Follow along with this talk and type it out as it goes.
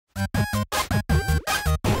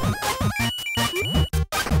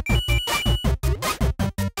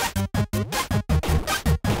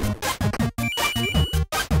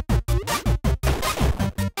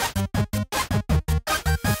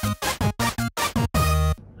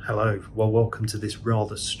Hello, well welcome to this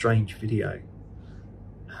rather strange video,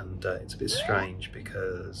 and it's a bit strange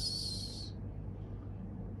because,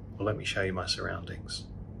 well, let me show you my surroundings.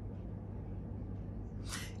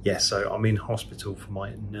 Yeah, so I'm in hospital for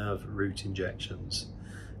my nerve root injections,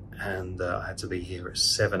 and I had to be here at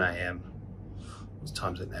 7 AM. What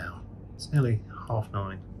time is it now? It's nearly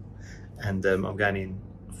 9:30, and I'm going in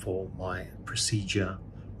for my procedure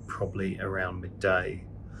probably around midday.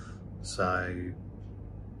 So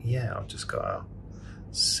yeah, I've just got to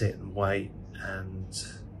sit and wait and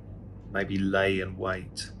maybe lay and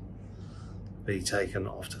wait, be taken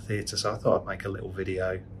off to theatre. So I thought I'd make a little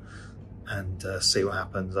video and see what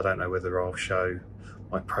happens. I don't know whether I'll show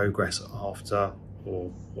my progress after or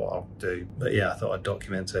what I'll do, but yeah, I thought I'd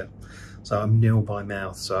document it. So I'm nil by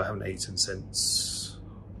mouth, so I haven't eaten since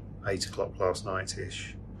 8 o'clock last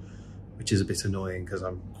night-ish, which is a bit annoying because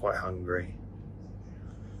I'm quite hungry.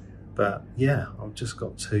 But yeah, I've just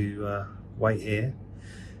got to wait here,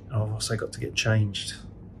 and I've also got to get changed.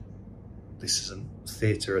 This isn't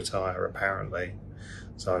theatre attire apparently,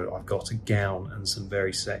 so I've got a gown and some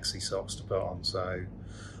very sexy socks to put on, so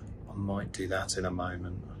I might do that in a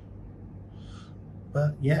moment.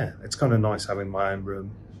 But yeah, it's kind of nice having my own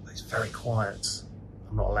room. It's very quiet.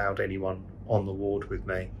 I'm not allowed anyone on the ward with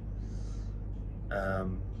me.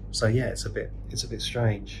 So yeah, it's a bit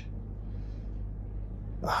strange.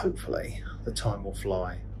 But hopefully the time will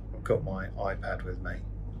fly. I've got my iPad with me,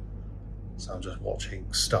 so I'm just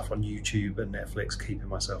watching stuff on YouTube and Netflix, keeping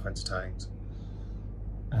myself entertained.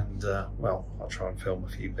 And well, I'll try and film a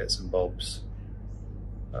few bits and bobs.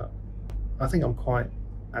 But I think I'm quite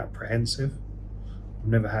apprehensive. I've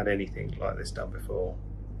never had anything like this done before,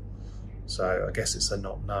 so I guess it's a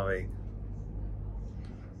not knowing.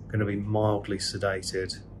 I'm going to be mildly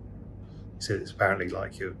sedated. He said it's apparently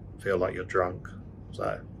like you feel like you're drunk.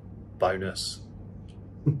 So, bonus.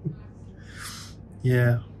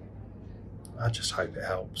 Yeah, I just hope it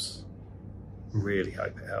helps. Really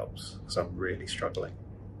hope it helps, because I'm really struggling.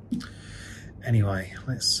 Anyway,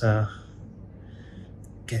 let's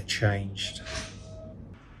get changed.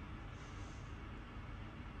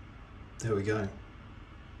 There we go.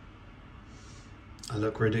 I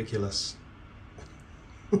look ridiculous.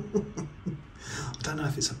 I don't know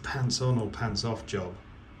if it's a pants on or pants off job.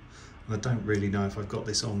 I don't really know if I've got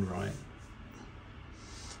this on right.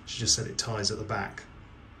 She just said it ties at the back.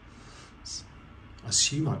 I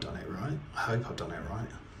assume I've done it right. I hope I've done it right.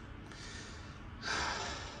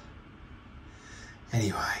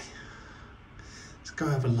 Anyway, let's go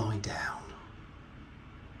have a lie down.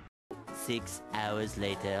 6 hours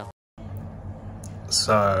later.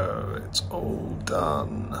 So it's all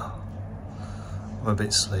done. I'm a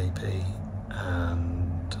bit sleepy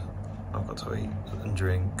and I've got to eat and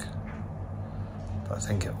drink. I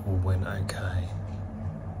think it all went okay.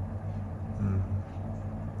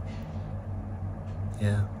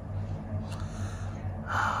 Yeah.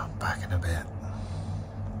 Back in a bit.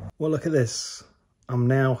 Well, look at this. I'm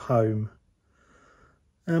now home.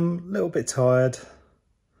 A little bit tired.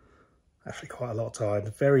 Actually quite a lot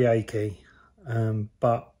tired. Very achy.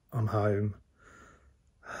 But I'm home.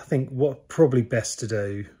 I think what probably best to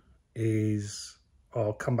do is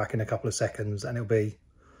I'll come back in a couple of seconds and it'll be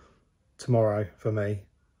tomorrow for me,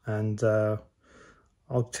 and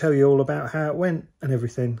I'll tell you all about how it went and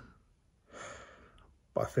everything.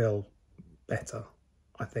 But I feel better,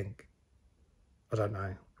 I think. I don't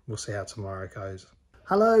know, we'll see how tomorrow goes.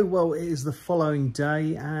 Hello, well, it is the following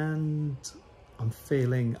day and I'm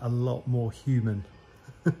feeling a lot more human.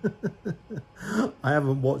 I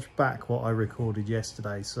haven't watched back what I recorded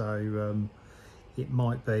yesterday, so it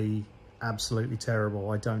might be absolutely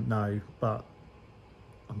terrible, I don't know, but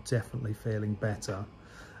I'm definitely feeling better.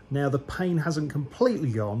 Now, the pain hasn't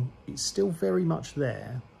completely gone. It's still very much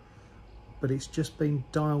there, but it's just been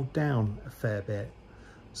dialed down a fair bit.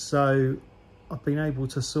 So I've been able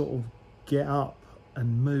to sort of get up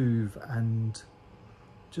and move and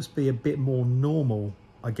just be a bit more normal,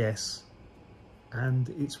 I guess. And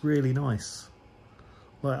it's really nice.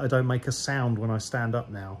 Like, I don't make a sound when I stand up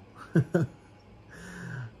now.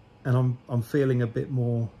 And I'm feeling a bit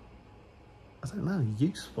more, I don't know,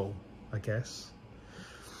 useful, I guess.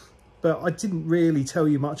 But I didn't really tell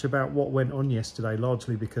you much about what went on yesterday,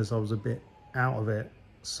 largely because I was a bit out of it.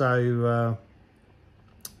 So,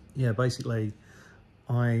 yeah, basically,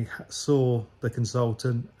 I saw the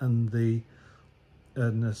consultant and the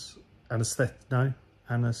anaesthet,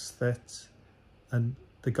 and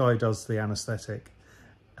the guy who does the anaesthetic,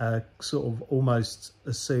 sort of almost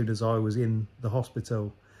as soon as I was in the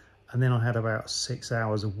hospital. And then I had about 6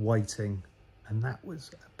 hours of waiting, and that was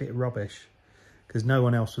a bit rubbish because no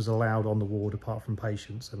one else was allowed on the ward apart from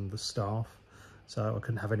patients and the staff. So I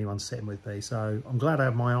couldn't have anyone sitting with me. So I'm glad I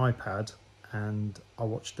have my iPad, and I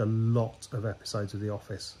watched a lot of episodes of The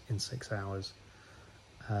Office in 6 hours.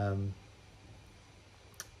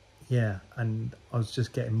 Yeah, and I was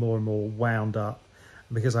just getting more and more wound up.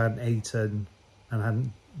 And because I hadn't eaten and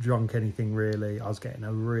hadn't drunk anything really, I was getting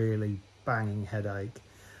a really banging headache.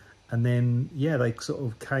 And then, yeah, they sort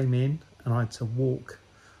of came in and I had to walk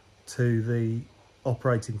to the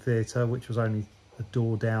operating theatre, which was only a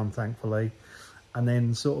door down, thankfully, and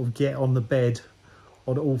then sort of get on the bed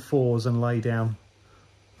on all fours and lay down,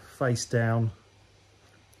 face down,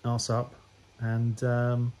 arse up.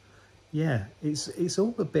 And yeah, it's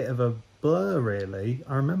all a bit of a blur, really.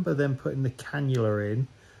 I remember them putting the cannula in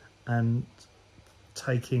and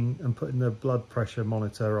taking and putting the blood pressure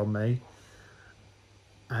monitor on me,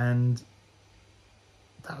 and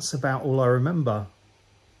that's about all I remember.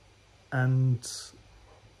 And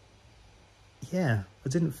yeah, I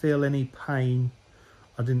didn't feel any pain.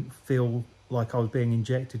 I didn't feel like I was being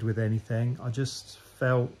injected with anything. I just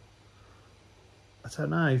felt, I don't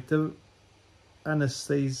know, the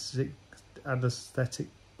anaesthetic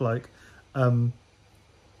bloke,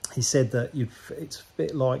 he said that it's a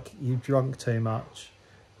bit like you drunk too much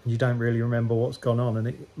and you don't really remember what's gone on, and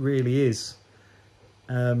it really is.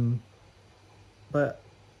 But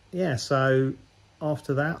yeah, so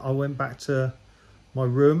after that I went back to my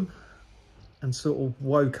room and sort of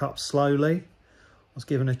woke up slowly. I was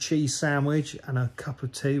given a cheese sandwich and a cup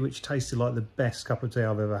of tea, which tasted like the best cup of tea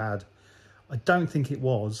I've ever had. I don't think it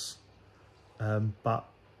was, but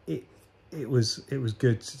it was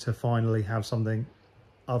good to finally have something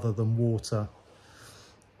other than water.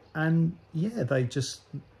 And yeah, they just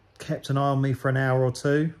kept an eye on me for an hour or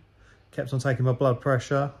two, kept on taking my blood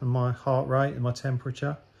pressure and my heart rate and my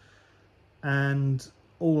temperature. And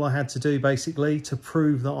all I had to do basically to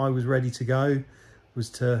prove that I was ready to go was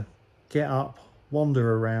to get up,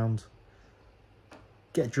 wander around,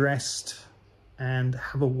 get dressed and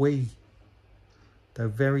have a wee. They're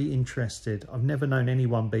very interested. I've never known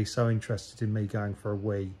anyone be so interested in me going for a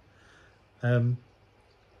wee. And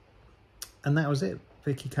that was it.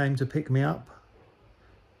 Vicky came to pick me up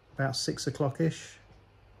about 6 o'clock-ish,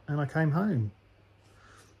 and I came home.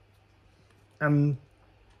 And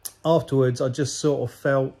afterwards, I just sort of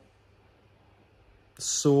felt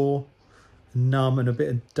sore, numb, and a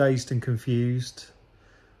bit dazed and confused.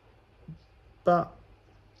 But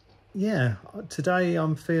yeah, today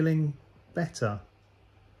I'm feeling better.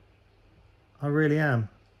 I really am,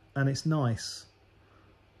 and it's nice.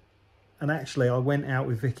 And actually, I went out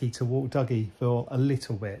with Vicky to walk Dougie for a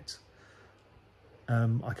little bit.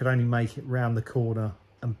 I could only make it round the corner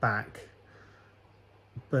and back,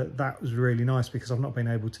 but that was really nice because I've not been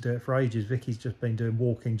able to do it for ages. Vicky's just been doing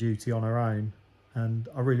walking duty on her own, and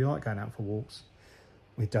I really like going out for walks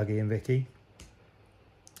with Dougie and Vicky.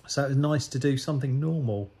 So it was nice to do something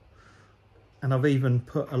normal. And I've even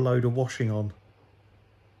put a load of washing on,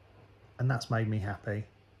 and that's made me happy.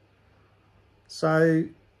 So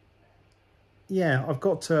yeah, I've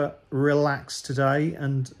got to relax today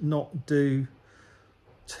and not do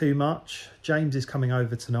too much. James is coming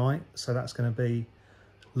over tonight, so that's going to be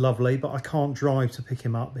lovely, but I can't drive to pick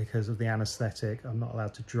him up because of the anaesthetic. I'm not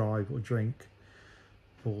allowed to drive or drink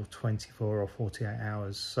for 24 or 48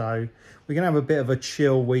 hours. So we're going to have a bit of a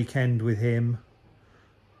chill weekend with him,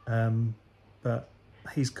 but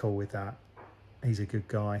he's cool with that. He's a good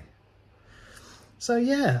guy. So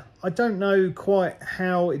yeah, I don't know quite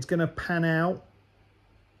how it's going to pan out.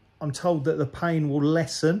 I'm told that the pain will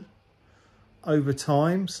lessen over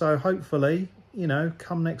time. So hopefully, you know,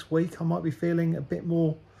 come next week, I might be feeling a bit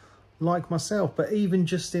more like myself. But even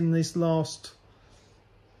just in this last,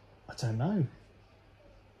 I don't know,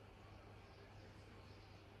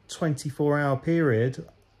 24-hour period,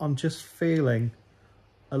 I'm just feeling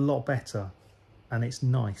a lot better. And it's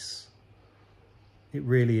nice. It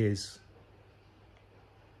really is.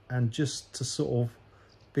 And just to sort of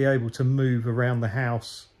be able to move around the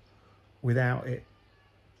house without it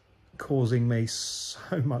causing me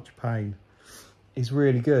so much pain is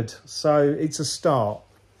really good. So it's a start.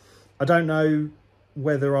 I don't know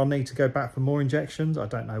whether I'll need to go back for more injections. I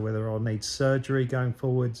don't know whether I'll need surgery going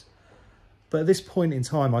forwards. But at this point in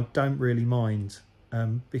time, I don't really mind,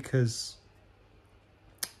 because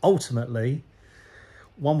ultimately,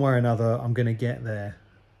 one way or another, I'm going to get there.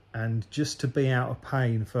 And just to be out of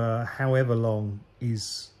pain for however long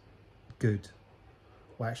is good.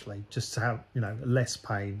 Well, actually, just to have, you know, less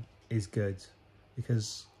pain is good,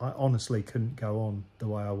 because I honestly couldn't go on the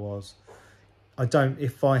way I was.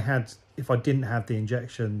 If I didn't have the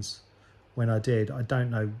injections when I did, I don't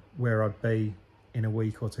know where I'd be in a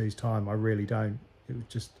week or two's time. I really don't. It was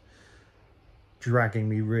just dragging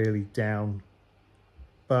me really down.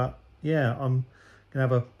 But yeah, I'm gonna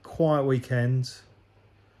have a quiet weekend,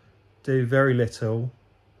 do very little,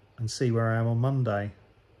 and see where I am on Monday.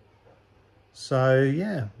 So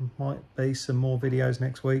yeah, might be some more videos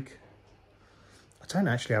next week. I don't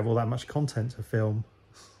actually have all that much content to film.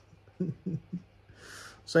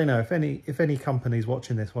 So you know, if any companies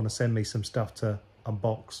watching this want to send me some stuff to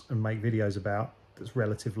unbox and make videos about that's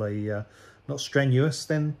relatively not strenuous,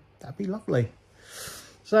 then that'd be lovely.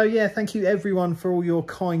 So yeah, thank you everyone for all your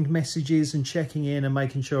kind messages and checking in and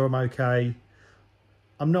making sure I'm okay.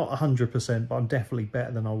 I'm not 100%, but I'm definitely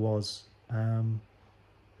better than I was.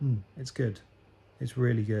 It's good. It's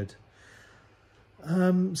really good.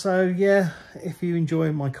 So yeah, if you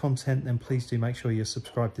enjoy my content, then please do make sure you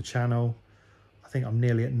subscribe to the channel. I think I'm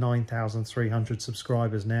nearly at 9,300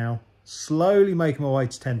 subscribers now. Slowly making my way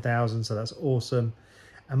to 10,000, so that's awesome.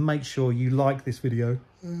 And make sure you like this video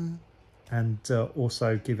and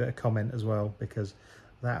also give it a comment as well, because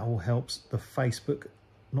that all helps the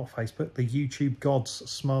the YouTube gods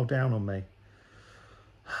smile down on me.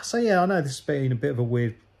 So yeah, I know this has been a bit of a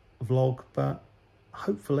weird vlog, but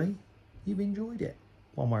hopefully you've enjoyed it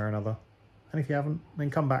one way or another. And if you haven't, then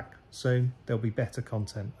come back soon. There'll be better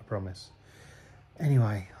content, I promise.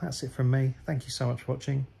 Anyway, that's it from me. Thank you so much for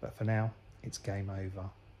watching, but for now, it's game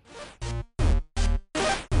over.